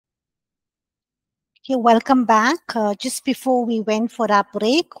Okay, welcome back. Just before we went for our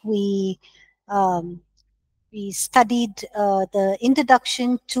break, um, we studied the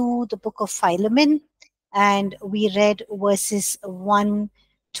introduction to the book of Philemon, and we read verses 1,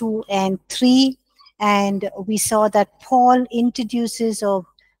 2, and 3. And we saw that Paul introduces or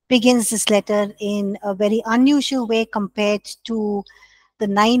begins this letter in a very unusual way compared to the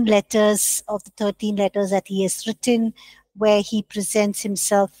 9 letters of the 13 letters that he has written, where he presents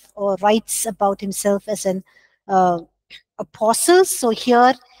himself or writes about himself as an uh, apostle. So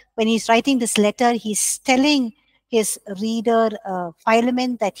here, when he's writing this letter, he's telling his reader,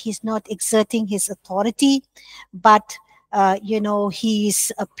 Philemon, that he's not exerting his authority, but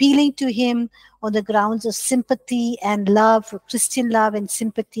he's appealing to him on the grounds of sympathy and love, Christian love and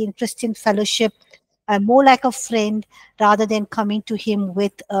sympathy and Christian fellowship, more like a friend rather than coming to him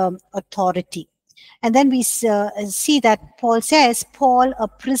with authority. And then we see that Paul says, Paul, a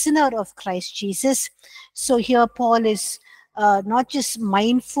prisoner of Christ Jesus. So here Paul is not just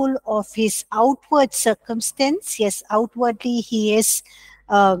mindful of his outward circumstance. Yes, outwardly he is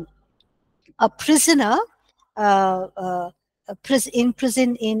a prisoner, in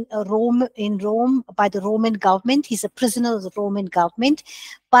prison in Rome by the Roman government. He's a prisoner of the Roman government.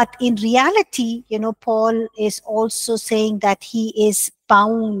 But in reality, Paul is also saying that he is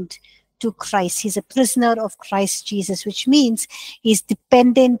bound to Christ. He's a prisoner of Christ Jesus, which means he's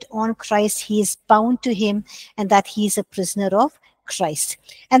dependent on Christ. He is bound to him, and that he's a prisoner of Christ.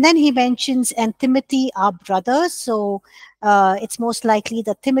 And then he mentions, and Timothy, our brother. So it's most likely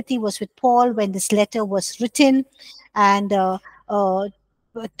that Timothy was with Paul when this letter was written, and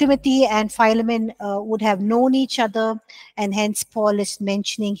Timothy and Philemon would have known each other, and hence Paul is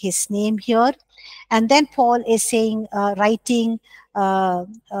mentioning his name here. And then Paul is saying, writing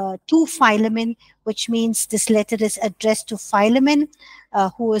to Philemon, which means this letter is addressed to Philemon,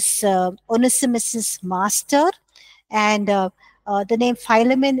 who is Onesimus's master. And the name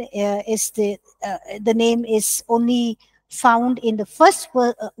Philemon the name is only found in the first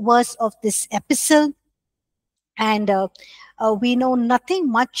verse of this epistle. And we know nothing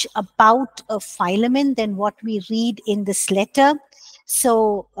much about Philemon than what we read in this letter.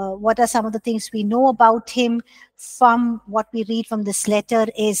 So what are some of the things we know about him from what we read from this letter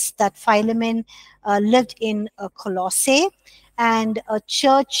is that Philemon lived in Colossae, and a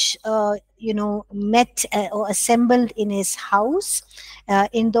church met or assembled in his house.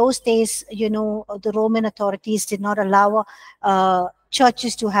 In those days, the Roman authorities did not allow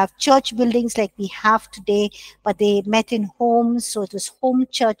churches to have church buildings like we have today, but they met in homes, so it was home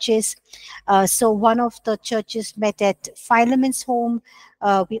churches. So one of the churches met at Philemon's home.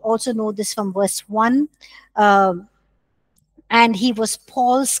 We also know this from verse 1. And he was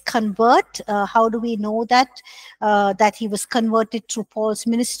Paul's convert. How do we know that? That he was converted through Paul's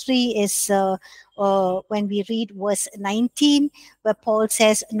ministry is when we read verse 19, where Paul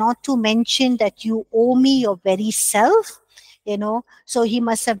says, not to mention that you owe me your very self. So he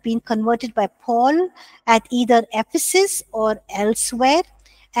must have been converted by Paul at either Ephesus or elsewhere.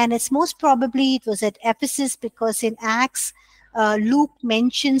 And it's most probably it was at Ephesus, because in Acts, Luke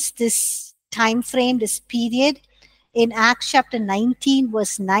mentions this time frame, this period. In Acts chapter 19,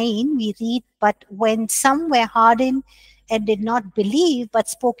 verse 9, we read, but when some were hardened and did not believe, but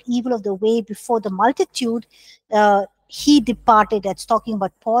spoke evil of the way before the multitude, he departed. That's talking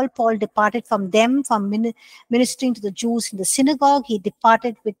about Paul. Paul departed from them, from ministering to the Jews in the synagogue. He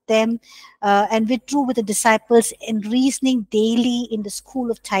departed with them and withdrew with the disciples, and reasoning daily in the school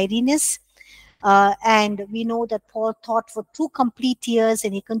of Tyrannus. And we know that Paul taught for 2 complete years,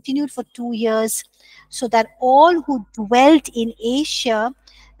 and he continued for 2 years, so that all who dwelt in Asia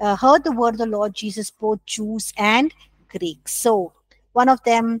heard the word of the Lord Jesus, both Jews and Greeks. So one of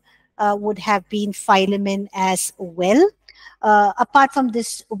them would have been Philemon as well. Apart from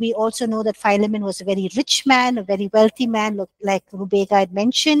this, we also know that Philemon was a very rich man, a very wealthy man, like Rebecca had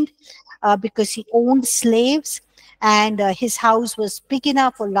mentioned, because he owned slaves, and his house was big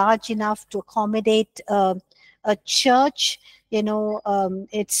enough or large enough to accommodate a church.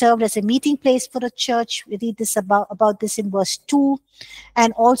 It served as a meeting place for a church. We read this about this in verse 2.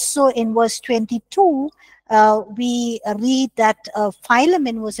 And also in verse 22, we read that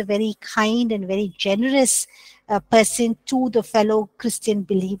Philemon was a very kind and very generous person to the fellow Christian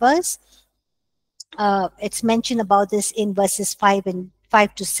believers. It's mentioned about this in verses 5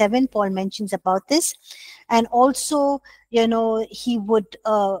 to 7. Paul mentions about this. And also, he would,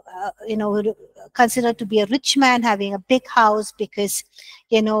 consider to be a rich man, having a big house, because,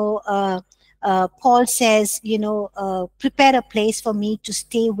 Paul says, prepare a place for me to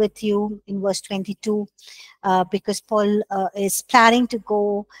stay with you in verse 22, because Paul is planning to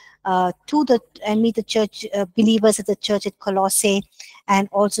go meet the church believers at the church at Colossae, and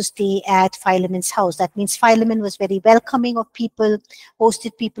also stay at Philemon's house. That means Philemon was very welcoming of people,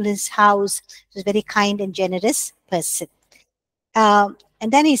 hosted people in his house. He was a very kind and generous person. And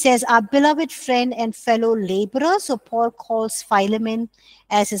then he says, our beloved friend and fellow laborer. So Paul calls Philemon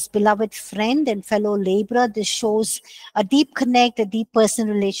as his beloved friend and fellow laborer. This shows a deep connect, a deep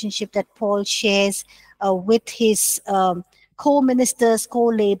personal relationship that Paul shares with his co-ministers,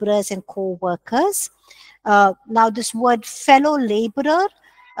 co-laborers, and co-workers. Now, this word fellow laborer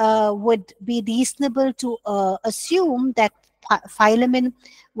would be reasonable to assume that Philemon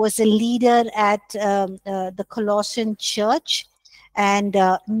was a leader at the Colossian church, and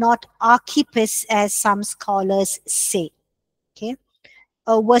not Archippus, as some scholars say. Okay.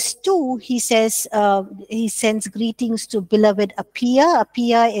 Verse 2, he says, he sends greetings to beloved Appia.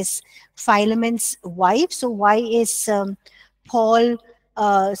 Appia is Philemon's wife. So why is Paul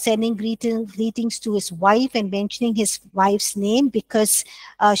sending greetings to his wife and mentioning his wife's name? Because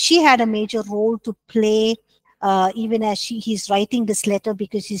she had a major role to play even as he's writing this letter,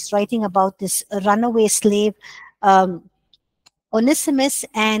 because he's writing about this runaway slave, Onesimus.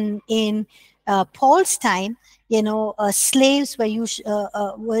 And in Paul's time, slaves were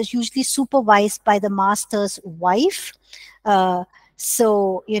was usually supervised by the master's wife. Appia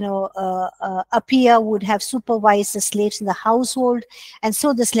would have supervised the slaves in the household, and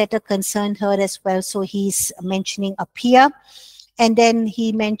so this letter concerned her as well. So he's mentioning Appia. And then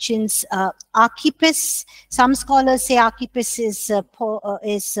he mentions Archippus. Some scholars say Archippus is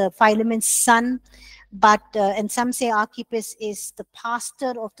Philemon's son, but and some say Archippus is the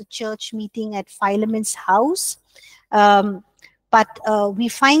pastor of the church meeting at Philemon's house. But we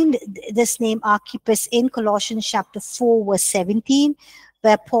find this name Archippus in Colossians chapter 4, verse 17,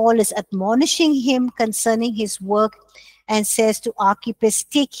 where Paul is admonishing him concerning his work, and says to Archippus,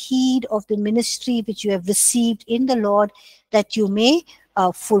 take heed of the ministry which you have received in the Lord, that you may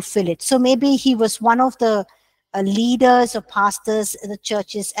fulfill it. So maybe he was one of the leaders or pastors in the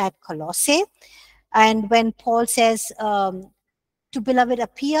churches at Colossae. And when Paul says, to beloved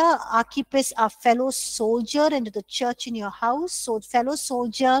Appia, Archippus, our fellow soldier, and to the church in your house. So fellow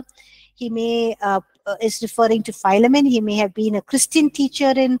soldier, he may is referring to Philemon. He may have been a Christian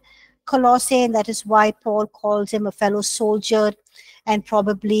teacher in Colossae, and that is why Paul calls him a fellow soldier. And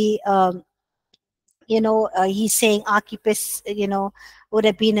probably, he's saying Archippus, would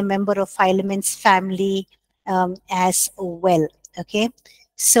have been a member of Philemon's family as well. Okay,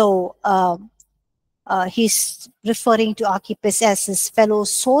 so he's referring to Archippus as his fellow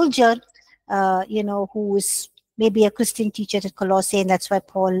soldier, who is maybe a Christian teacher at Colossae, and that's why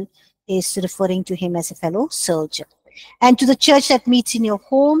Paul is referring to him as a fellow soldier. And to the church that meets in your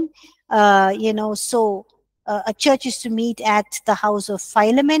home, a church is to meet at the house of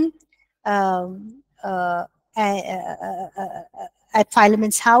Philemon, at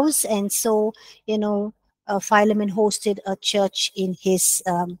Philemon's house. And so, Philemon hosted a church in his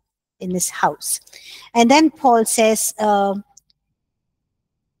house. And then Paul says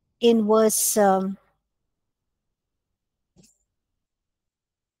in verse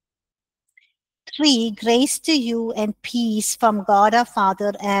 3, grace to you and peace from God our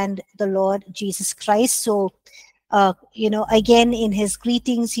Father and the Lord Jesus Christ. So, again, in his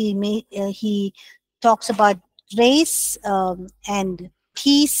greetings, he talks about grace and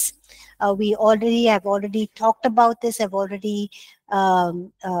peace. We have already talked about this. I've already,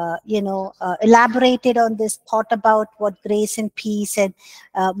 elaborated on this, thought about what grace and peace and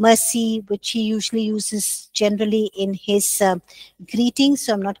mercy, which he usually uses generally in his greetings.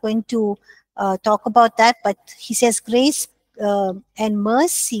 So I'm not going to talk about that, but he says grace and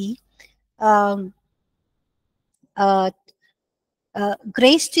mercy,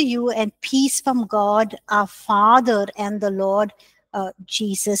 grace to you and peace from God our Father and the Lord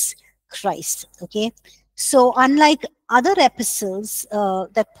Jesus Christ. Okay, so unlike other epistles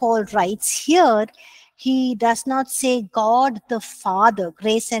that Paul writes here, he does not say God the Father,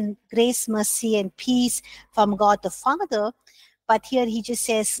 grace, mercy, and peace from God the Father, but here he just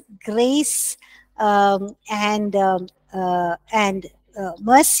says grace and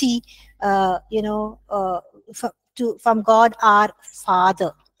mercy, from God our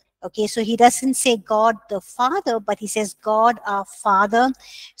Father. Okay, so he doesn't say God the Father, but he says God our Father.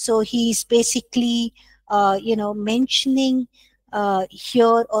 So he's basically, mentioning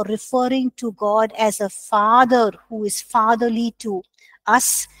here or referring to God as a father who is fatherly to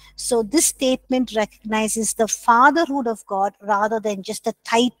us. So this statement recognizes the fatherhood of God rather than just the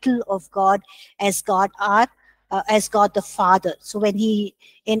title of God as God the Father. So when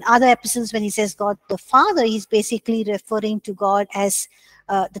in other epistles, when he says God the Father, he's basically referring to God as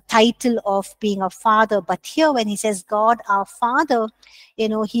the title of being a father. But here, when he says God our Father,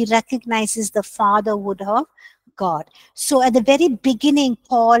 he recognizes the fatherhood of God. So at the very beginning,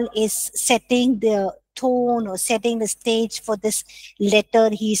 Paul is setting the tone or setting the stage for this letter.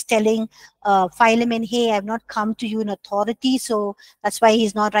 He's telling Philemon, hey, I've not come to you in authority. So that's why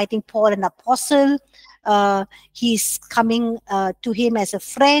he's not writing Paul an apostle. He's coming to him as a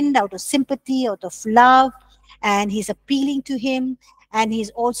friend, out of sympathy, out of love, and he's appealing to him. And he's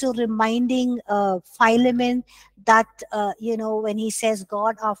also reminding Philemon that, when he says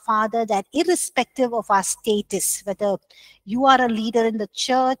God our Father, that irrespective of our status, whether you are a leader in the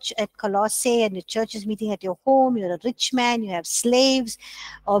church at Colossae and the church is meeting at your home, you're a rich man, you have slaves,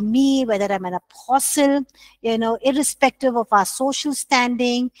 or me, whether I'm an apostle, irrespective of our social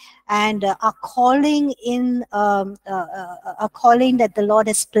standing and our calling a calling that the Lord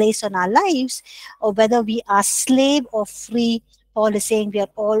has placed on our lives, or whether we are slave or free, Paul is saying we are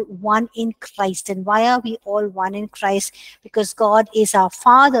all one in Christ. And why are we all one in Christ? Because God is our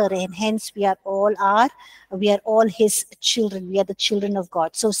Father, and hence we are all his children. We are the children of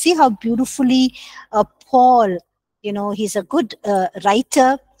God. So see how beautifully Paul, he's a good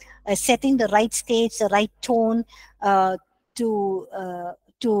writer, setting the right stage, the right tone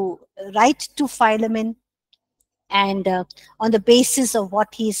to write to Philemon. And on the basis of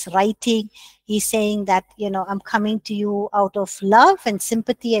what he's writing, he's saying that, I'm coming to you out of love and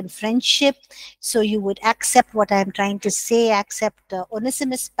sympathy and friendship. So you would accept what I'm trying to say, accept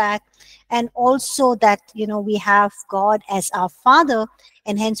Onesimus back. And also that, we have God as our Father,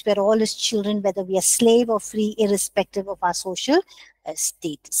 and hence we're all his children, whether we are slave or free, irrespective of our social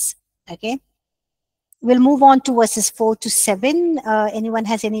status. Okay. We'll move on to verses 4 to 7. Anyone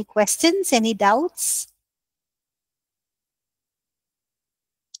has any questions, any doubts?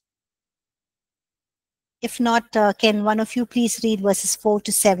 If not, can one of you please read verses 4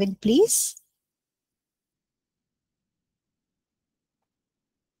 to 7, please?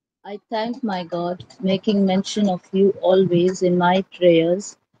 I thank my God, making mention of you always in my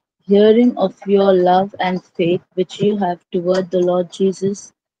prayers, hearing of your love and faith which you have toward the Lord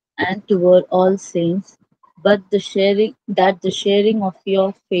Jesus and toward all saints, but the sharing of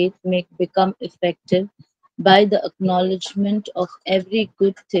your faith may become effective by the acknowledgement of every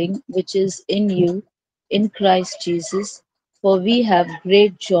good thing which is in you in Christ Jesus. For we have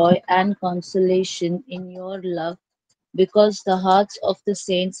great joy and consolation in your love, because the hearts of the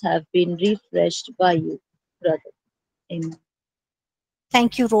saints have been refreshed by you, brother. Amen.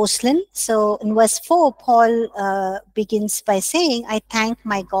 Thank you, Rosalind. So in verse 4, Paul begins by saying, I thank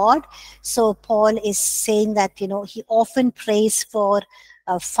my God. So Paul is saying that, he often prays for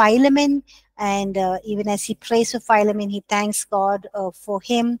Philemon. And even as he prays for Philemon, he thanks God for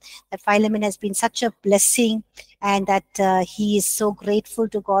him, that Philemon has been such a blessing, and that he is so grateful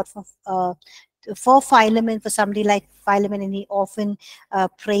to God for Philemon, for somebody like Philemon, and he often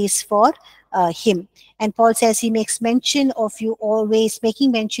prays for him. And Paul says he makes mention of you always,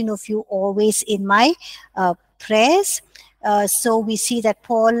 making mention of you always in my prayers. So we see that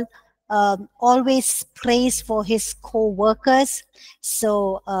Paul always prays for his co-workers.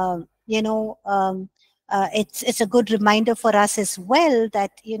 So, it's a good reminder for us as well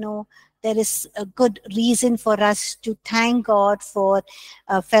that, there is a good reason for us to thank God for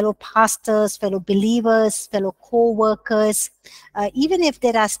fellow pastors, fellow believers, fellow co-workers, even if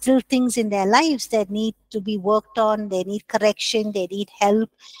there are still things in their lives that need to be worked on, they need correction, they need help,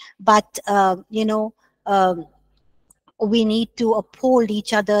 but we need to uphold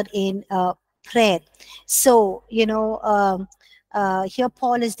each other in prayer. So, here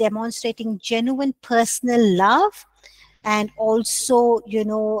Paul is demonstrating genuine personal love, and also,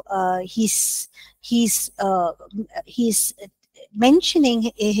 he's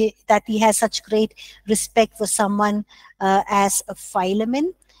mentioning that he has such great respect for someone as a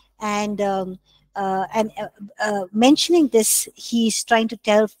Philemon, and mentioning this, he's trying to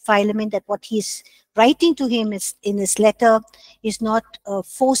tell Philemon that what he's writing to him is in his letter is not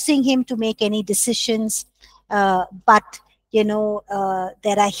forcing him to make any decisions, but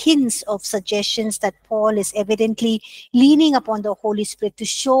there are hints of suggestions that Paul is evidently leaning upon the Holy Spirit to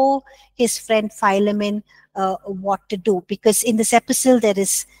show his friend Philemon what to do. Because in this epistle, there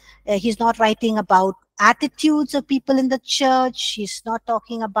is he's not writing about attitudes of people in the church. He's not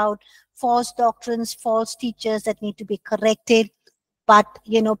talking about false doctrines, false teachers that need to be corrected. But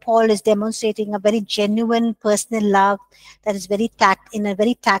Paul is demonstrating a very genuine personal love that is in a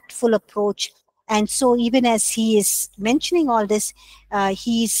very tactful approach. And so even as he is mentioning all this,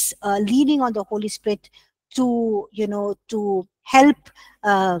 he's leaning on the Holy Spirit to help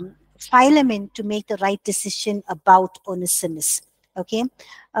Philemon to make the right decision about Onesimus. Okay.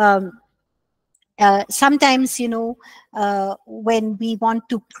 Sometimes, when we want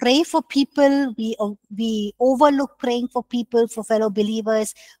to pray for people, we overlook praying for people, for fellow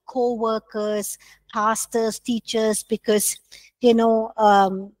believers, co-workers, pastors, teachers, because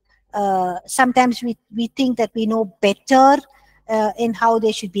sometimes we think that we know better in how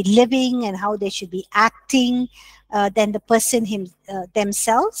they should be living and how they should be acting than the person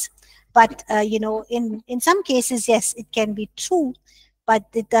themselves. But in some cases, yes, it can be true, but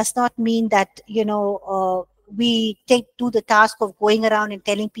it does not mean that we do the task of going around and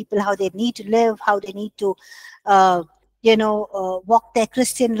telling people how they need to live, how they need to walk their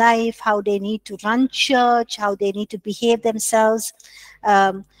Christian life, how they need to run church, how they need to behave themselves.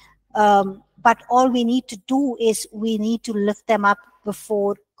 um, but all we need to do is we need to lift them up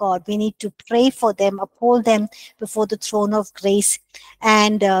before God. We need to pray for them, uphold them before the throne of grace.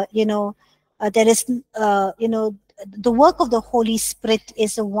 And there is the work of the Holy Spirit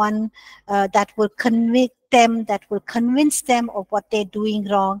is the one that will convict them, that will convince them of what they're doing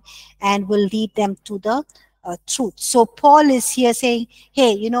wrong, and will lead them to the truth. So Paul is here saying,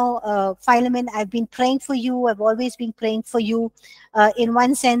 hey, Philemon, I've been praying for you. I've always been praying for you. In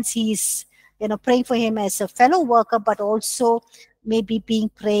one sense, he's praying for him as a fellow worker, but also maybe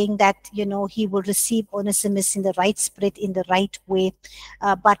praying that he will receive Onesimus in the right spirit, in the right way.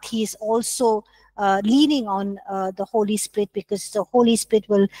 But he is also leaning on the Holy Spirit, because the Holy Spirit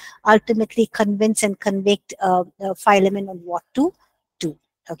will ultimately convince and convict Philemon on what to do.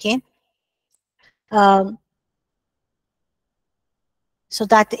 Okay. So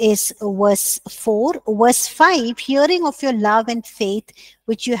that is verse 4. Verse 5, hearing of your love and faith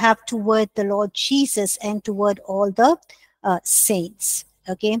which you have toward the Lord Jesus and toward all the saints.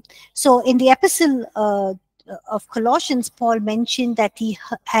 Okay. So in the epistle of Colossians, Paul mentioned that he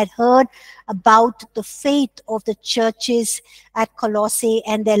had heard about the faith of the churches at Colossae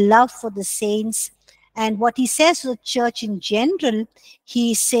and their love for the saints. And what he says to the church in general,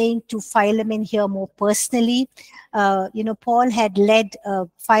 he's saying to Philemon here more personally. Paul had led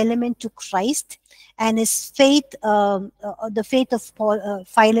Philemon to Christ, and his faith, the faith of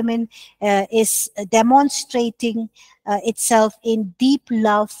Philemon, is demonstrating itself in deep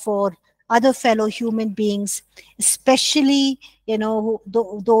love for other fellow human beings, especially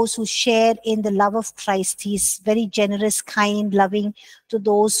those who share in the love of Christ. He's very generous, kind, loving to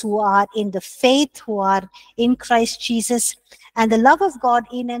those who are in the faith, who are in Christ Jesus. And the love of God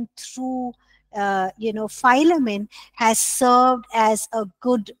in and through Philemon has served as a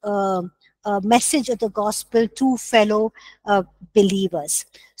good message of the gospel to fellow believers.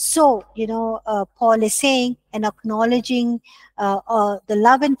 So Paul is saying and acknowledging the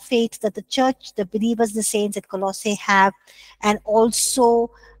love and faith that the church, the believers, the saints at Colossae have, and also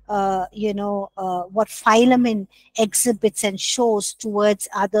what Philemon exhibits and shows towards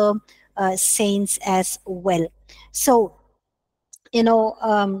other saints as well. So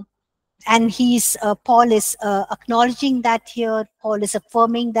and Paul is acknowledging that here. Paul is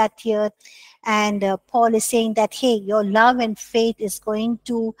affirming that here, and Paul is saying that, hey, your love and faith is going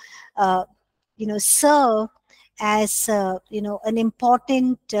to serve as an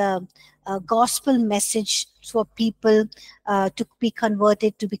important gospel message for people to be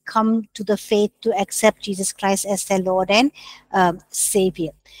converted, to become to the faith, to accept Jesus Christ as their Lord and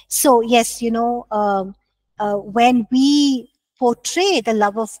Savior. So yes, when we portray the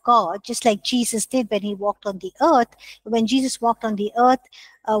love of God, just like Jesus did when he walked on the earth. When Jesus walked on the earth,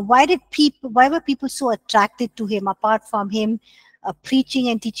 why were people so attracted to him, apart from him preaching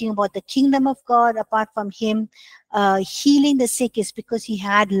and teaching about the kingdom of God, apart from him healing the sick? Is because he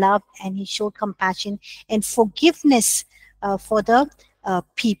had love and he showed compassion and forgiveness for the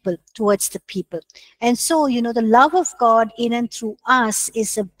people, towards the people. And so the love of God in and through us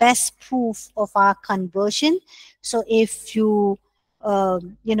is the best proof of our conversion. So if you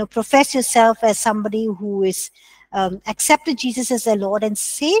profess yourself as somebody who is accepted Jesus as their Lord and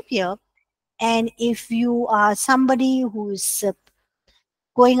Savior, and if you are somebody who is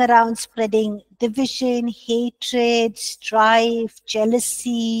going around spreading division, hatred, strife,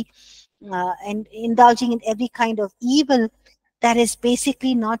 jealousy, and indulging in every kind of evil, that is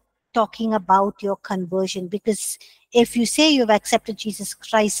basically not talking about your conversion. Because if you say you've accepted Jesus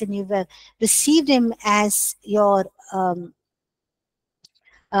Christ and you've received him as your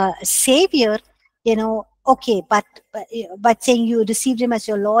Savior, okay, but saying you received him as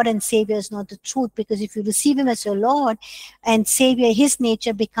your Lord and Savior is not the truth. Because if you receive him as your Lord and Savior, his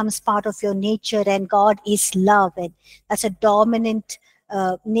nature becomes part of your nature, and God is love, and that's a dominant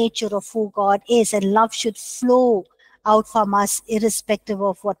nature of who God is, and love should flow out from us, irrespective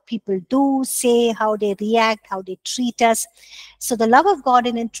of what people do, say, how they react, how they treat us. So the love of God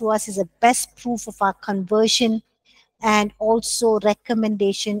in and through us is the best proof of our conversion and also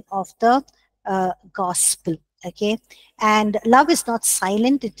recommendation of the gospel. Okay, and love is not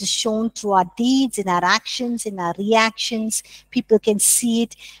silent. It is shown through our deeds, in our actions, in our reactions. People can see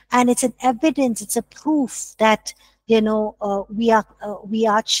it, and it's an evidence, it's a proof that we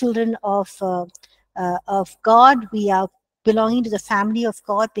are children of God. We are belonging to the family of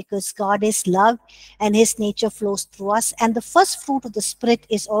God, because God is love and his nature flows through us. And the first fruit of the Spirit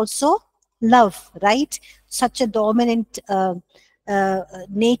is also love, right? Such a dominant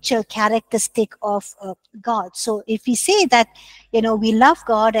nature characteristic of God. So if we say that, we love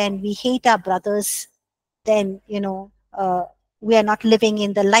God and we hate our brothers, then, we are not living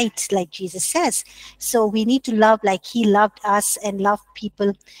in the light, like Jesus says. So we need to love like he loved us and love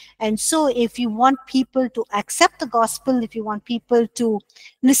people. And so if you want people to accept the gospel, if you want people to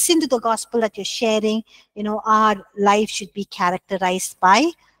listen to the gospel that you're sharing, our life should be characterized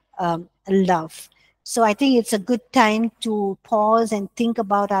by love. So I think it's a good time to pause and think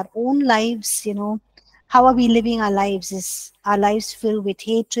about our own lives. How are we living our lives? Is our lives filled with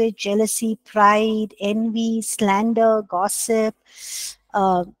hatred, jealousy, pride, envy, slander, gossip,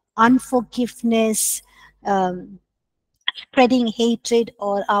 unforgiveness, spreading hatred?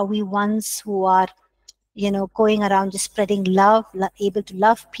 Or are we ones who are, going around just spreading love, able to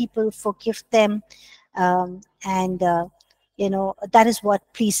love people, forgive them? And that is what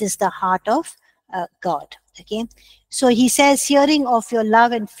pleases the heart of God. Okay, so he says, hearing of your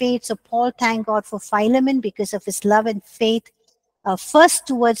love and faith. So Paul thanked God for Philemon because of his love and faith, first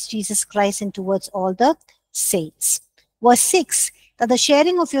towards Jesus Christ and towards all the saints. Verse 6, that the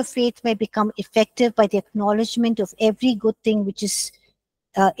sharing of your faith may become effective by the acknowledgement of every good thing which is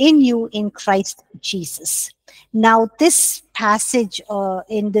in you in Christ Jesus. Now this passage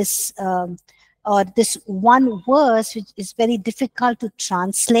in this or this one verse, which is very difficult to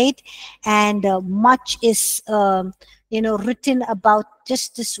translate, and much is written about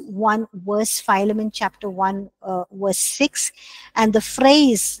just this one verse, Philemon chapter 1 verse 6, and the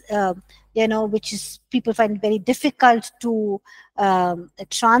phrase which is people find very difficult to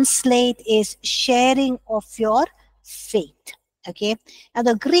translate, is sharing of your faith. Okay, now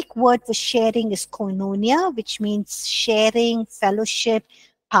the Greek word for sharing is koinonia, which means sharing, fellowship,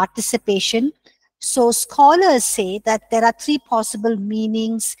 participation. So scholars say that there are three possible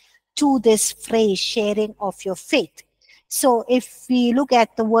meanings to this phrase, sharing of your faith. So if we look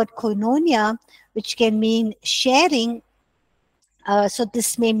at the word koinonia, which can mean sharing, so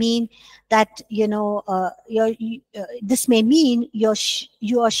this may mean that this may mean your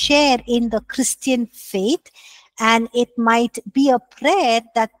share in the Christian faith, and it might be a prayer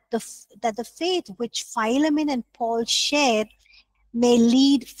that the faith which Philemon and Paul shared may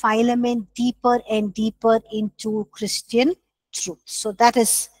lead Philemon deeper and deeper into Christian truth. So that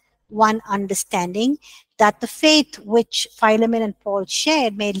is one understanding, that the faith which Philemon and Paul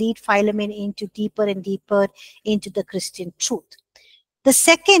shared may lead Philemon into deeper and deeper into the Christian truth. The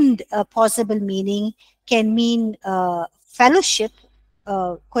second possible meaning can mean fellowship.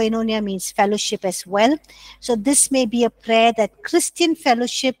 Koinonia means fellowship as well. So this may be a prayer that Christian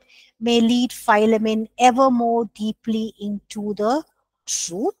fellowship may lead Philemon ever more deeply into the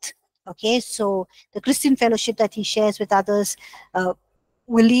truth. Okay, so the Christian fellowship that he shares with others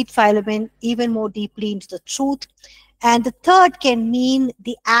will lead Philemon even more deeply into the truth. And the third can mean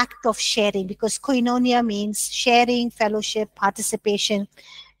the act of sharing, because koinonia means sharing, fellowship, participation.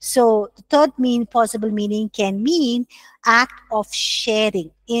 So the third possible meaning can mean act of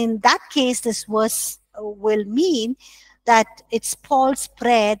sharing. In that case, this verse will mean that it's Paul's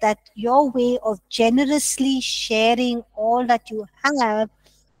prayer that your way of generously sharing all that you have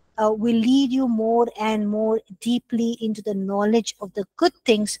will lead you more and more deeply into the knowledge of the good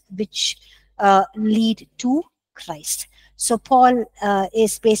things which lead to Christ. So Paul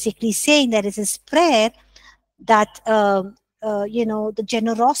is basically saying that it's his prayer that the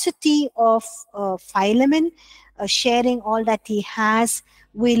generosity of Philemon, sharing all that he has,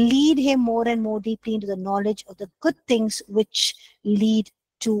 will lead him more and more deeply into the knowledge of the good things which lead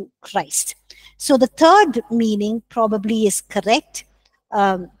to Christ. So the third meaning probably is correct,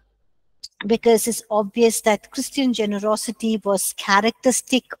 because it's obvious that Christian generosity was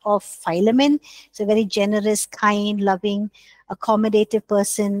characteristic of Philemon. He's a very generous, kind, loving, accommodative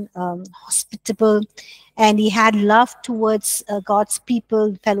person, hospitable. And he had love towards God's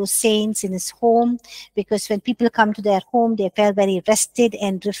people, fellow saints in his home, because when people come to their home, they felt very rested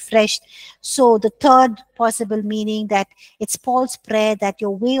and refreshed. So the third possible meaning, that it's Paul's prayer that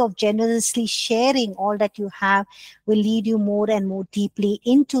your way of generously sharing all that you have will lead you more and more deeply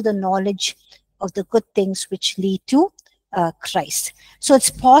into the knowledge of the good things which lead to Christ. So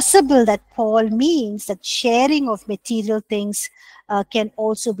it's possible that Paul means that sharing of material things can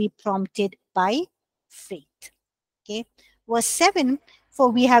also be prompted by faith. Okay, verse 7,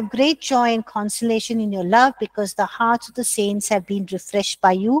 for we have great joy and consolation in your love, because the hearts of the saints have been refreshed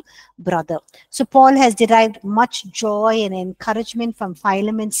by you, brother. So Paul has derived much joy and encouragement from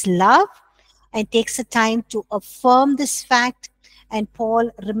Philemon's love, and takes the time to affirm this fact. And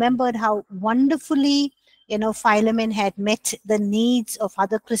Paul remembered how wonderfully, Philemon had met the needs of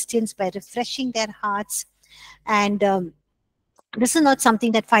other Christians by refreshing their hearts. And this is not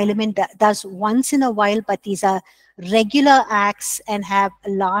something that Philemon does once in a while, but these are regular acts and have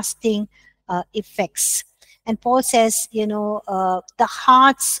lasting effects. And Paul says, the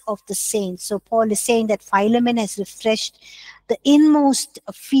hearts of the saints. So Paul is saying that Philemon has refreshed the inmost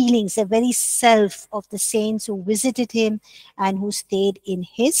feelings, the very self of the saints who visited him and who stayed in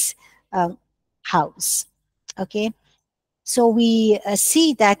his house. Okay. So we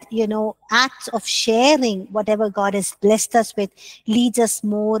see that, acts of sharing whatever God has blessed us with leads us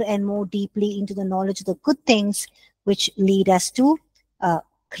more and more deeply into the knowledge of the good things which lead us to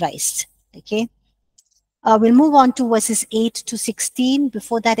Christ. Okay. We'll move on to verses 8 to 16.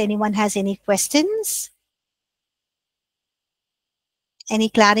 Before that, anyone has any questions? Any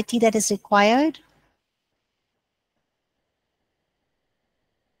clarity that is required?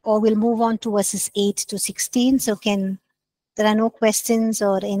 Or we'll move on to verses 8 to 16. So there are no questions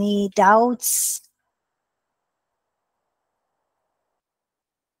or any doubts?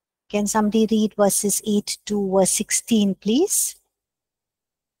 Can somebody read verses 8 to verse 16, please?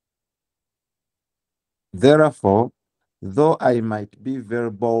 Therefore, though I might be very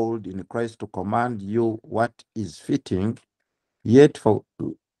bold in Christ to command you what is fitting, yet for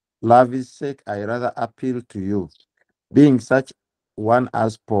love's sake I rather appeal to you, being such one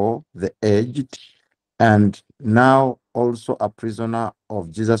as Paul, the aged, and now also a prisoner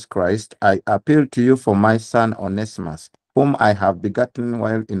of Jesus Christ, I appeal to you for my son Onesimus, whom I have begotten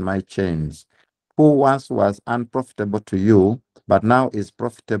while in my chains, who once was unprofitable to you, but now is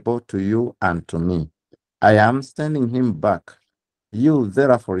profitable to you and to me. I am sending him back. You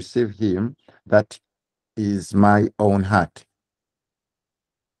therefore receive him, that is my own heart.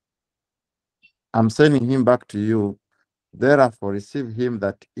 I'm sending him back to you. Therefore receive him,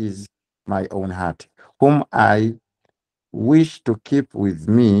 that is my own heart, whom I wish to keep with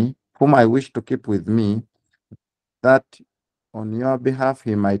me, that on your behalf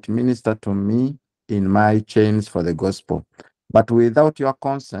he might minister to me in my chains for the gospel. But without your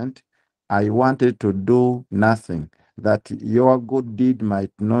consent, I wanted to do nothing, that your good deed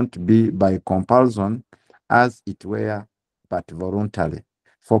might not be by compulsion, as it were, but voluntarily.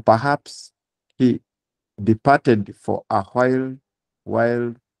 For perhaps he departed for a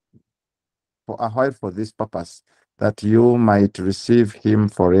while for this purpose, that you might receive him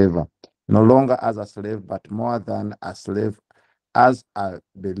forever, no longer as a slave, but more than a slave, as a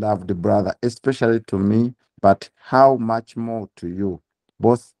beloved brother, especially to me, but how much more to you,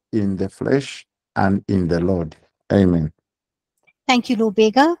 both in the flesh and in the Lord. Amen. Thank you,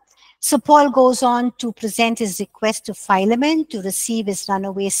 Lubega. So Paul goes on to present his request to Philemon to receive his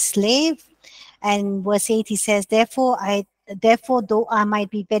runaway slave. And verse 8, he says, Therefore, though I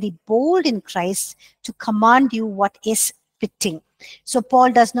might be very bold in Christ to command you what is fitting. So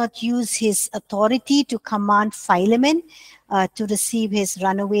Paul does not use his authority to command Philemon to receive his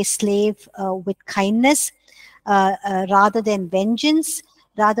runaway slave with kindness rather than vengeance.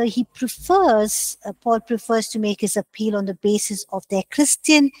 Rather, Paul prefers to make his appeal on the basis of their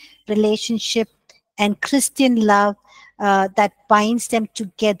Christian relationship and Christian love that binds them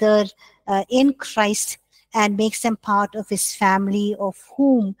together in Christ and makes them part of his family, of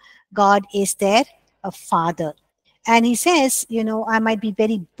whom God is their father. And he says, I might be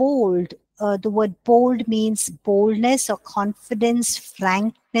very bold. The word bold means boldness or confidence,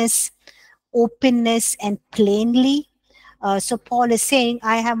 frankness, openness, and plainly. So Paul is saying,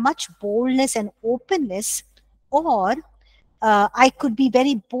 I have much boldness and openness, or I could be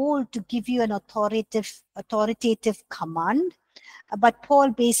very bold to give you an authoritative command. But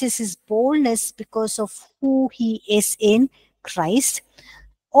Paul bases his boldness because of who he is in Christ,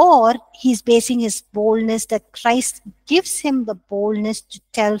 or he's basing his boldness that Christ gives him the boldness to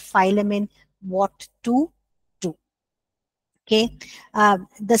tell Philemon what to do. Okay,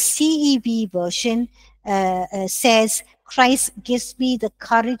 the CEV version says, Christ gives me the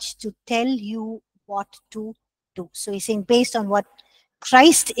courage to tell you what to do. So he's saying, based on what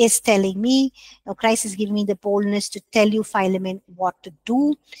Christ is telling me, Christ is giving me the boldness to tell you, Philemon, what to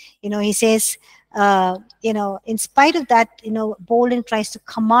do. He says, in spite of that, bold in Christ to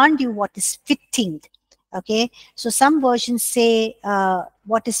command you what is fitting. Okay, so some versions say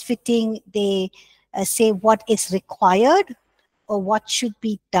what is fitting, they say what is required or what should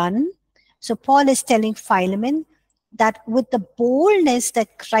be done. So Paul is telling Philemon that with the boldness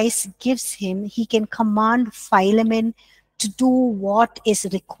that Christ gives him, he can command Philemon to do what is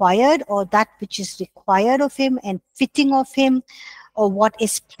required, or that which is required of him and fitting of him, or what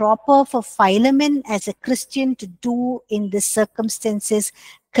is proper for Philemon as a Christian to do in the circumstances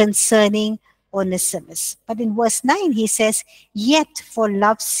concerning Onesimus. But in verse 9 he says, yet for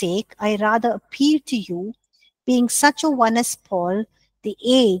love's sake I rather appeal to you, being such a one as Paul, the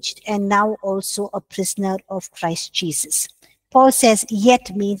aged and now also a prisoner of Christ Jesus. Paul says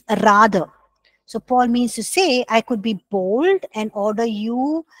yet means rather. So Paul means to say, I could be bold and order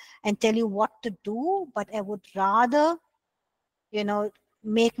you and tell you what to do, but I would rather,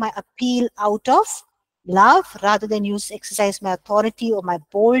 make my appeal out of love rather than exercise my authority or my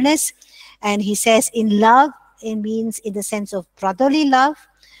boldness. And he says in love, it means in the sense of brotherly love,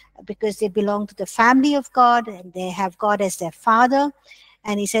 because they belong to the family of God and they have God as their father.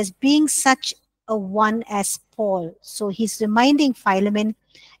 And he says, being such a one as Paul. So he's reminding Philemon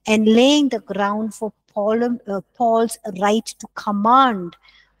and laying the ground for Paul's right to command,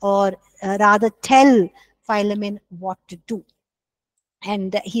 or rather tell Philemon what to do.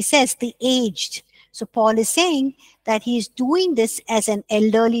 And he says the aged. So Paul is saying that he is doing this as an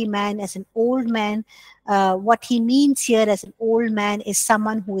elderly man, as an old man. What he means here as an old man is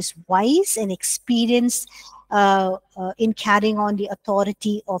someone who is wise and experienced in carrying on the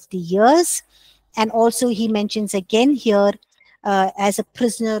authority of the years. And also he mentions again here as a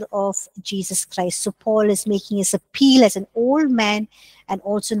prisoner of Jesus Christ. So Paul is making his appeal as an old man and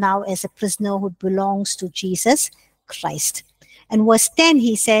also now as a prisoner who belongs to Jesus Christ. And verse 10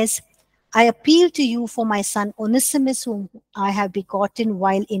 he says, I appeal to you for my son Onesimus, whom I have begotten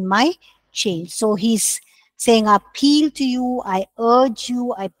while in my chains. So he's saying, I appeal to you, I urge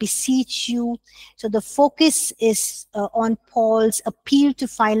you, I beseech you. So the focus is on Paul's appeal to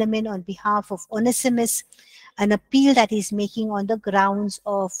Philemon on behalf of Onesimus, an appeal that he's making on the grounds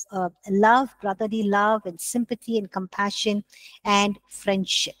of love, brotherly love and sympathy and compassion and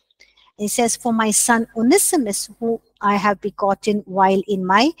friendship. He says, for my son Onesimus, who I have begotten while in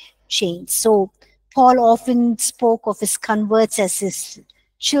my chains. So Paul often spoke of his converts as his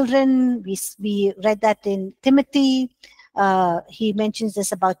children. We read that in Timothy. He mentions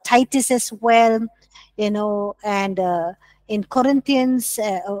this about Titus as well, and in Corinthians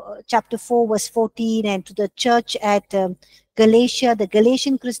chapter 4 verse 14, and to the church at Galatia, the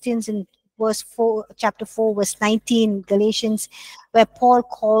Galatian Christians in chapter 4 verse 19, Galatians, where Paul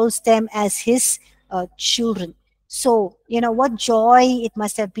calls them as his children. So what joy it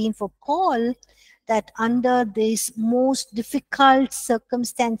must have been for Paul that under these most difficult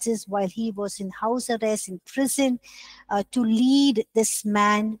circumstances, while he was in house arrest, in prison, to lead this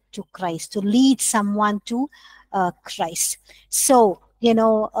man to Christ, to lead someone to Christ. So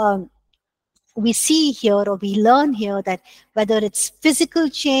we see here, or we learn here, that whether it's physical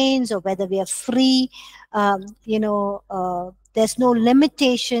chains or whether we are free, there's no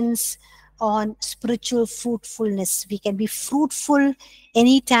limitations on spiritual fruitfulness. We can be fruitful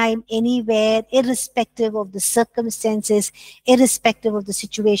anytime, anywhere, irrespective of the circumstances, irrespective of the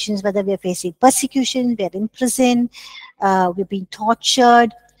situations, whether we are facing persecution, we are in prison, we're being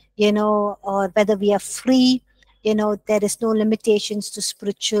tortured, or whether we are free. There is no limitations to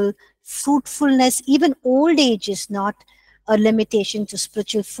spiritual fruitfulness. Even old age is not a limitation to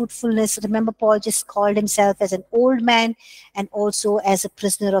spiritual fruitfulness. Remember, Paul just called himself as an old man and also as a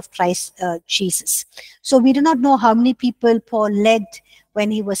prisoner of Christ Jesus. So we do not know how many people Paul led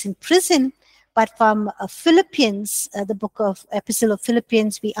when he was in prison, but from Philippians, the book of Epistle of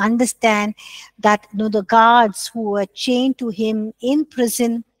Philippians, we understand that the guards who were chained to him in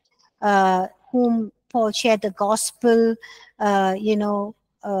prison, whom Paul shared the gospel,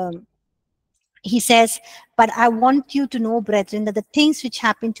 he says, but I want you to know, brethren, that the things which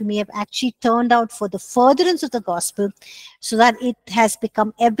happened to me have actually turned out for the furtherance of the gospel, so that it has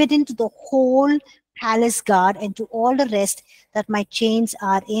become evident to the whole palace guard and to all the rest that my chains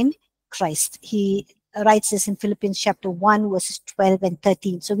are in Christ. He writes this in Philippians chapter 1, verses 12 and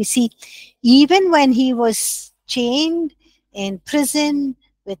 13. So we see, even when he was chained in prison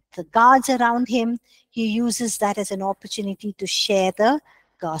with the guards around him, he uses that as an opportunity to share the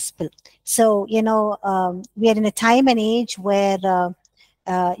gospel. So, we are in a time and age where, the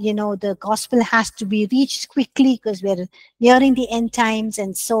gospel has to be reached quickly because we're nearing the end times.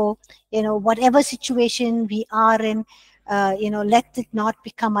 And so, whatever situation we are in, let it not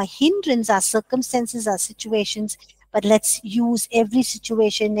become a hindrance, our circumstances, our situations, but let's use every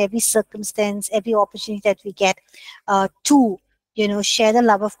situation, every circumstance, every opportunity that we get to, share the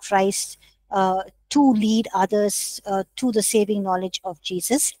love of Christ, to lead others to the saving knowledge of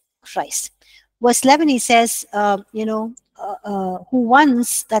Jesus Christ. Verse 11, he says, who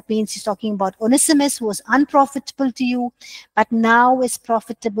once, that means he's talking about Onesimus, who was unprofitable to you, but now is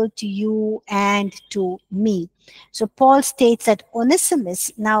profitable to you and to me. So Paul states that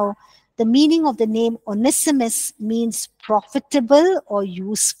Onesimus, now the meaning of the name Onesimus means profitable or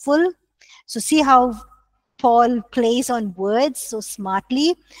useful. So see how Paul plays on words so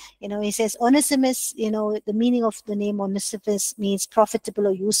smartly. He says Onesimus, the meaning of the name Onesimus means profitable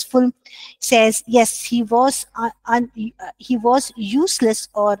or useful. He says, yes, he was useless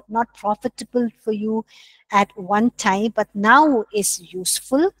or not profitable for you at one time, but now is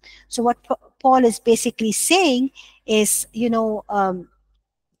useful. So what Paul is basically saying is,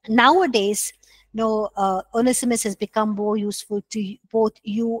 nowadays, Onesimus has become more useful to both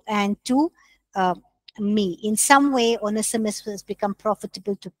you and to me. In some way, Onesimus has become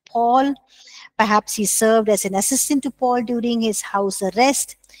profitable to Paul. Perhaps he served as an assistant to Paul during his house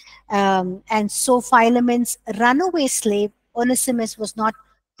arrest. And so Philemon's runaway slave, Onesimus, was not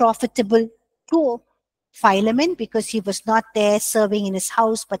profitable to Philemon because he was not there serving in his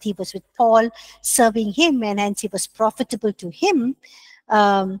house, but he was with Paul serving him, and hence he was profitable to him.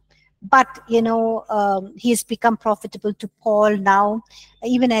 But he has become profitable to Paul now,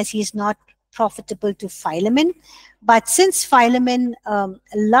 even as he is not profitable to Philemon. But since Philemon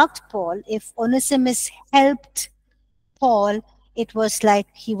loved Paul, if Onesimus helped Paul, it was like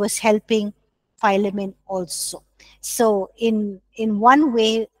he was helping Philemon also. So in one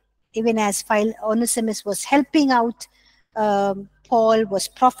way, even as Onesimus was helping out Paul, was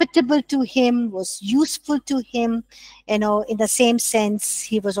profitable to him, was useful to him, in the same sense,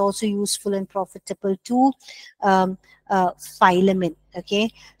 he was also useful and profitable to Philemon.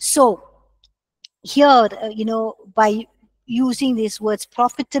 Okay, so here, by using these words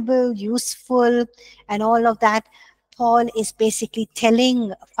profitable, useful, and all of that, Paul is basically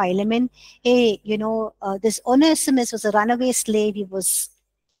telling Philemon, hey, this Onesimus was a runaway slave. He was,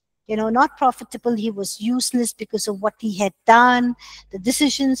 not profitable. He was useless because of what he had done, the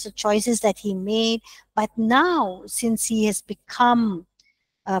decisions, the choices that he made. But now, since he has become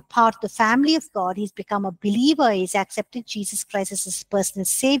part of the family of God, he's become a believer, he's accepted Jesus Christ as his personal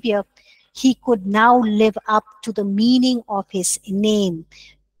savior, he could now live up to the meaning of his name,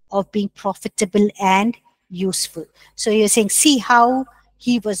 of being profitable and useful. So you're saying, see how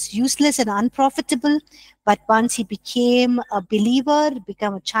he was useless and unprofitable, but once he became a believer,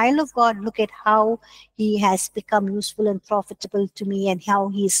 become a child of God, look at how he has become useful and profitable to me, and how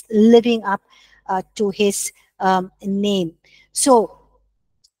he's living up to his name. So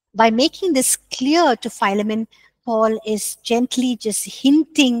by making this clear to Philemon, Paul is gently just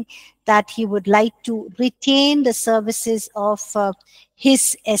hinting that he would like to retain the services of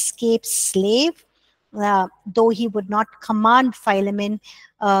his escaped slave, though he would not command Philemon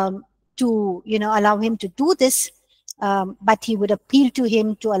to, allow him to do this, but he would appeal to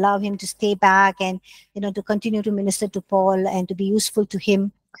him to allow him to stay back and, to continue to minister to Paul and to be useful to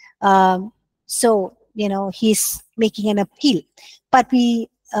him. So, he's making an appeal. But we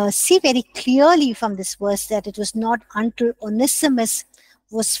see very clearly from this verse that it was not until Onesimus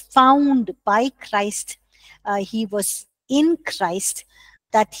was found by Christ, he was in Christ,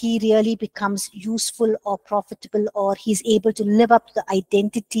 that he really becomes useful or profitable, or he's able to live up to the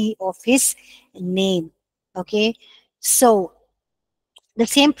identity of his name. Okay, so the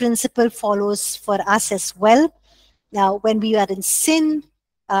same principle follows for us as well. Now, when we are in sin,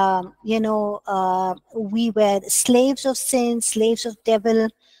 we were slaves of sin, slaves of devil.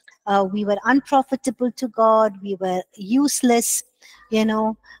 We were unprofitable to God. We were useless,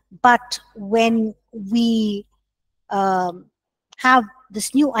 But when we have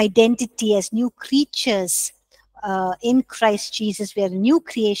this new identity as new creatures in Christ Jesus, we are a new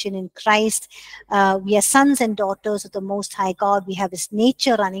creation in Christ. We are sons and daughters of the Most High God. We have His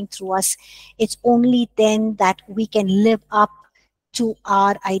nature running through us. It's only then that we can live up to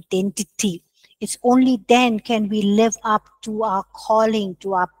our identity. It's only then can we live up to our calling,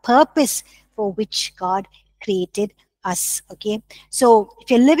 to our purpose for which God created us. Okay, so if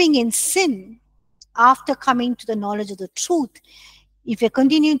you're living in sin after coming to the knowledge of the truth, if we're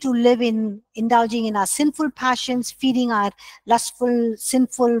continuing to live in indulging in our sinful passions, feeding our lustful,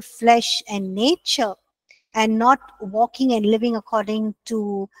 sinful flesh and nature, and not walking and living according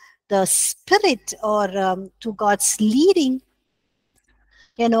to the Spirit or to God's leading,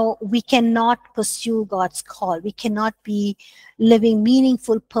 we cannot pursue God's call. We cannot be living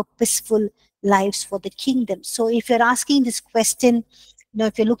meaningful, purposeful lives for the kingdom. So if you're asking this question,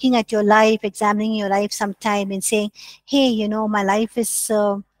 if you're looking at your life, examining your life sometime and saying, hey, my life is,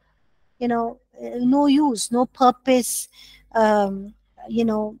 no use, no purpose, um, you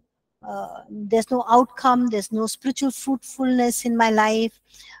know, there's no outcome, there's no spiritual fruitfulness in my life.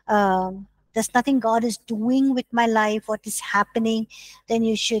 There's nothing God is doing with my life, what is happening, then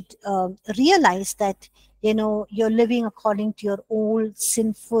you should realize that, you're living according to your old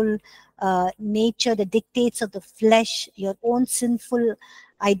sinful nature, the dictates of the flesh, your own sinful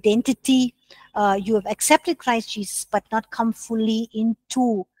identity. You have accepted Christ Jesus, but not come fully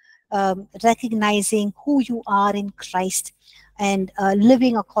into recognizing who you are in Christ and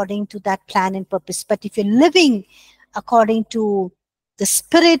living according to that plan and purpose. But if you're living according to the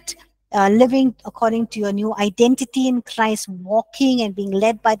Spirit, living according to your new identity in Christ, walking and being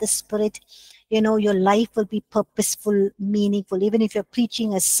led by the Spirit, your life will be purposeful, meaningful. Even if you're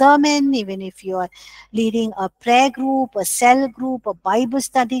preaching a sermon, even if you're leading a prayer group, a cell group, a Bible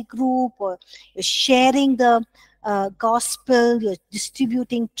study group, or you're sharing the gospel, you're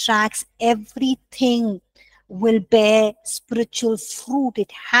distributing tracts, everything will bear spiritual fruit.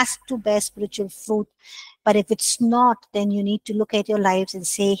 It has to bear spiritual fruit. But if it's not, then you need to look at your lives and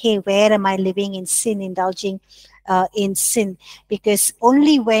say, hey, where am I living in sin, indulging in sin? Because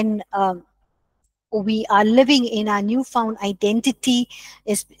only when we are living in our newfound identity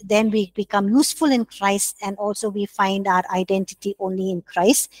is then we become useful in Christ, and also we find our identity only in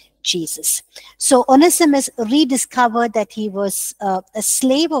Christ Jesus. So Onesimus rediscovered that he was a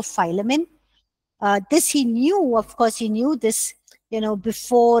slave of Philemon. This he knew, of course, he knew this,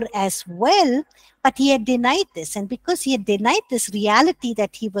 before as well, but he had denied this. And because he had denied this reality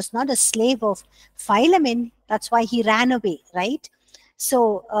that he was not a slave of Philemon, that's why he ran away, right?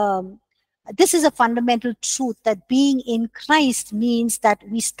 So this is a fundamental truth, that being in Christ means that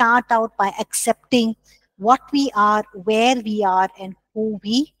we start out by accepting what we are, where we are, and who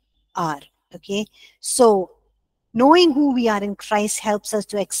we are. Okay, so knowing who we are in Christ helps us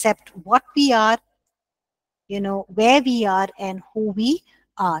to accept what we are, where we are, and who we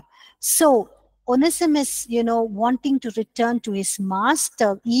are. So Onesimus, wanting to return to his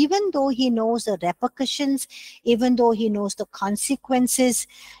master, even though he knows the repercussions, even though he knows the consequences,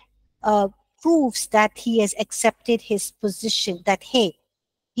 proves that he has accepted his position, that, hey,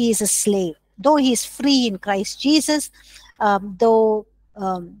 he is a slave. Though he is free in Christ Jesus, though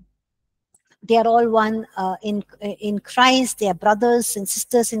they are all one in Christ, they are brothers and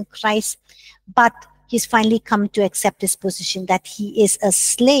sisters in Christ, but he's finally come to accept his position, that he is a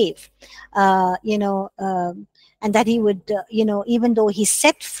slave, and that he would, even though he's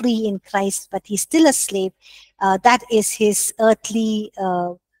set free in Christ, but he's still a slave. That is his earthly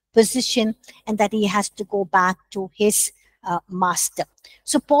position, and that he has to go back to his master.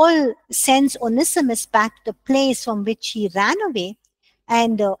 So Paul sends Onesimus back to the place from which he ran away.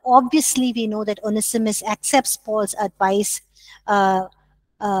 And obviously, we know that Onesimus accepts Paul's advice. And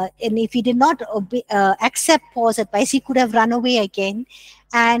if he did not accept Paul's advice, he could have run away again.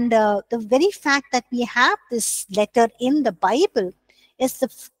 And the very fact that we have this letter in the Bible is the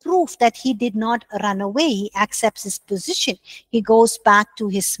proof that he did not run away. He accepts his position. He goes back to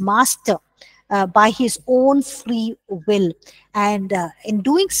his master by his own free will. And in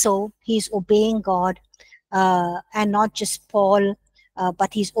doing so, he's obeying God, and not just Paul,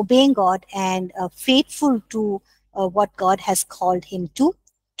 but he's obeying God and faithful to what God has called him to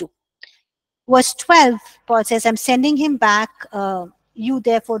do. Verse 12, Paul says, I'm sending him back. You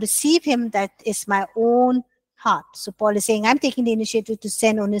therefore receive him. That is my own heart. So Paul is saying, I'm taking the initiative to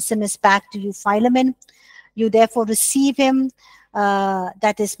send Onesimus back to you, Philemon. You therefore receive him.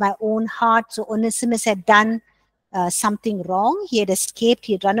 That is my own heart. So Onesimus had done something wrong. He had escaped.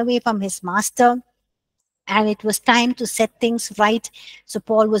 He had run away from his master, and it was time to set things right. So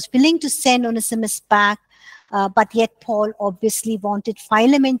Paul was willing to send Onesimus back, but yet Paul obviously wanted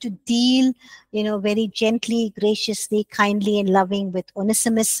Philemon to deal, very gently, graciously, kindly, and loving with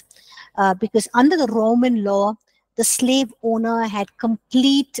Onesimus, because under the Roman law, the slave owner had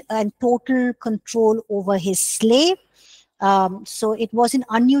complete and total control over his slave. So it wasn't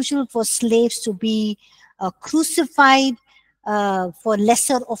unusual for slaves to be crucified for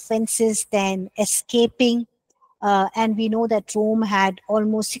lesser offenses than escaping. And we know that Rome had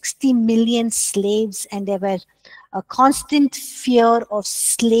almost 60 million slaves, and there were a constant fear of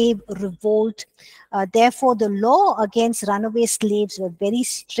slave revolt. Therefore, the law against runaway slaves were very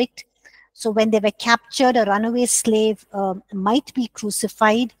strict. So when they were captured, a runaway slave might be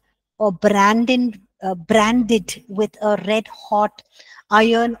crucified or branded with a red hot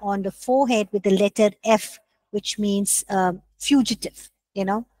iron on the forehead with the letter F, which means fugitive, you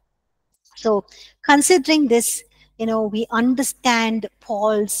know. So considering this, you know, we understand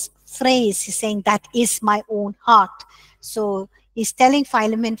Paul's phrase. He's saying, that is my own heart. So he's telling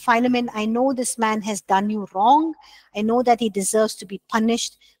Philemon, Philemon, I know this man has done you wrong. I know that he deserves to be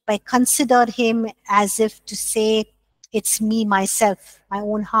punished, but consider him as if to say, it's me, myself, my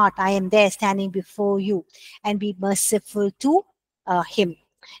own heart. I am there standing before you, and be merciful to him.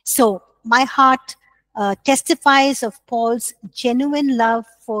 So my heart testifies of Paul's genuine love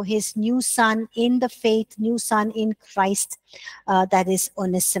for his new son in the faith, new son in Christ, that is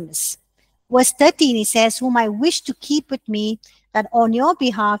Onesimus. Verse 13, he says, whom I wish to keep with me, that on your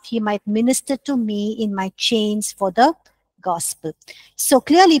behalf he might minister to me in my chains for the gospel. So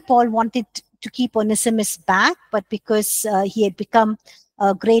clearly Paul wanted to keep Onesimus back, but because he had become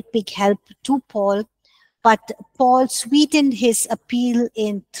a great big help to Paul, but Paul sweetened his appeal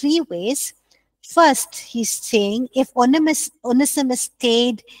in three ways. First, he's saying if Onesimus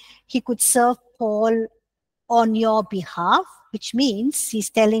stayed, he could serve Paul on your behalf, which means he's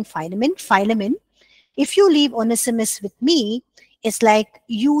telling Philemon, Philemon, if you leave Onesimus with me, it's like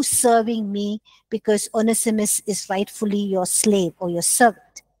you serving me, because Onesimus is rightfully your slave or your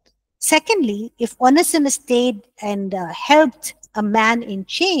servant. Secondly, if Onesimus stayed and helped a man in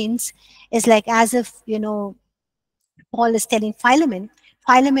chains, it's like as if, you know, Paul is telling Philemon,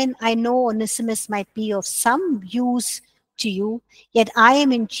 Philemon, I know Onesimus might be of some use to you, yet I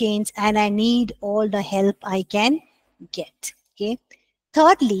am in chains and I need all the help I can get. Okay.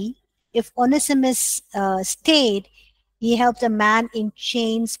 Thirdly, if Onesimus stayed, he helped a man in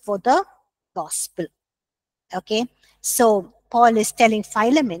chains for the gospel. Okay. So Paul is telling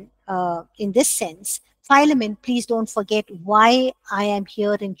Philemon, in this sense, Philemon, please don't forget why I am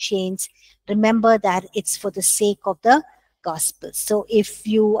here in chains. Remember that it's for the sake of the gospel. So if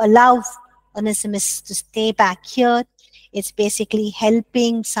you allow Onesimus to stay back here, it's basically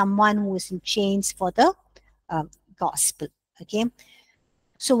helping someone who is in chains for the gospel. Okay.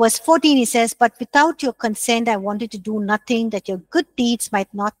 So verse 14, he says, but without your consent, I wanted to do nothing, that your good deeds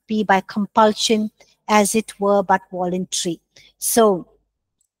might not be by compulsion, as it were, but voluntary. So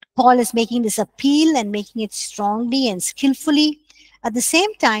Paul is making this appeal and making it strongly and skillfully. At the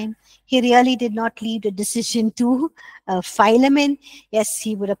same time, he really did not leave the decision to Philemon. Yes,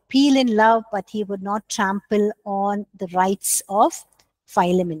 he would appeal in love, but he would not trample on the rights of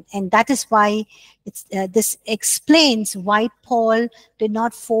Philemon. And that is why this explains why Paul did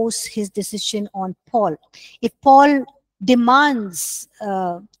not force his decision on Paul. If Paul demands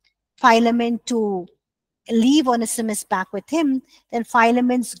Philemon to leave Onesimus back with him, then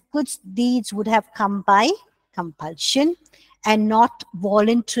Philemon's good deeds would have come by compulsion and not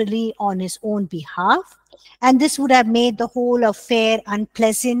voluntarily on his own behalf. And this would have made the whole affair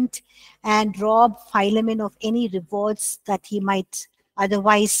unpleasant and robbed Philemon of any rewards that he might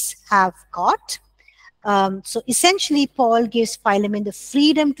otherwise have got. So essentially, Paul gives Philemon the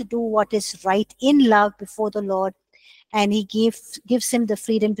freedom to do what is right in love before the Lord, and he gives him the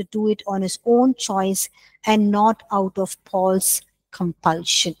freedom to do it on his own choice and not out of Paul's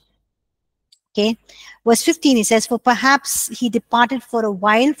compulsion. Okay, verse 15, he says, for perhaps he departed for a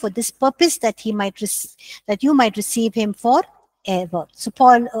while for this purpose, that you might receive him forever. So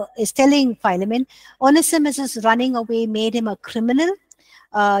Paul is telling Philemon, Onesimus' running away made him a criminal.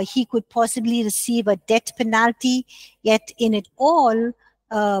 He could possibly receive a death penalty, yet in it all,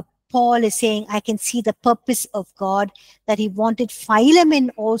 Paul is saying, I can see the purpose of God, that he wanted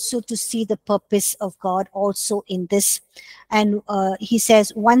Philemon also to see the purpose of God also in this. And he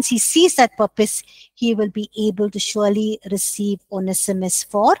says, once he sees that purpose, he will be able to surely receive Onesimus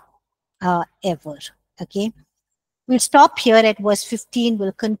for ever. Okay. We'll stop here at verse 15.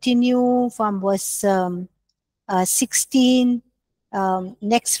 We'll continue from verse 16.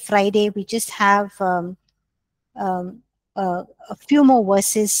 Next Friday, we just have a few more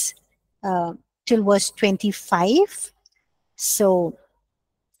verses till verse 25. So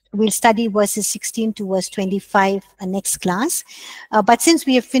we'll study verses 16 to verse 25 next class. But since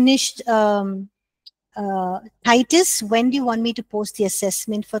we have finished Titus, when do you want me to post the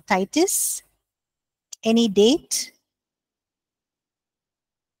assessment for Titus? Any date?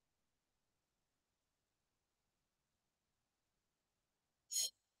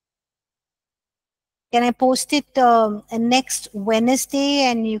 Can I post it next Wednesday,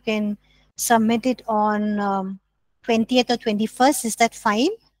 and you can submit it on 20th or 21st, is that fine?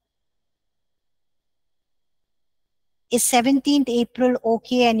 Is 17th April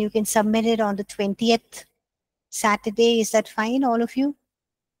okay and you can submit it on the 20th Saturday? Is that fine, all of you?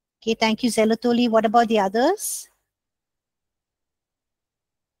 Okay, thank you, Zelatoli. What about the others?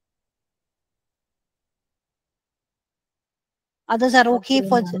 Others are okay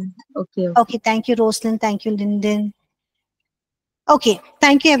for... Okay. Okay, thank you, Rosalind. Thank you, Lyndon. Okay,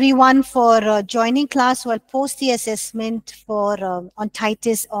 thank you everyone for joining class. So I'll post the assessment for on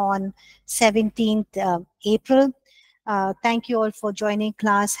Titus on 17th April. Thank you all for joining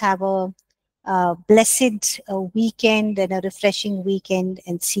class. Have a blessed weekend and a refreshing weekend,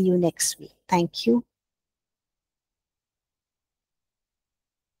 and see you next week. Thank you.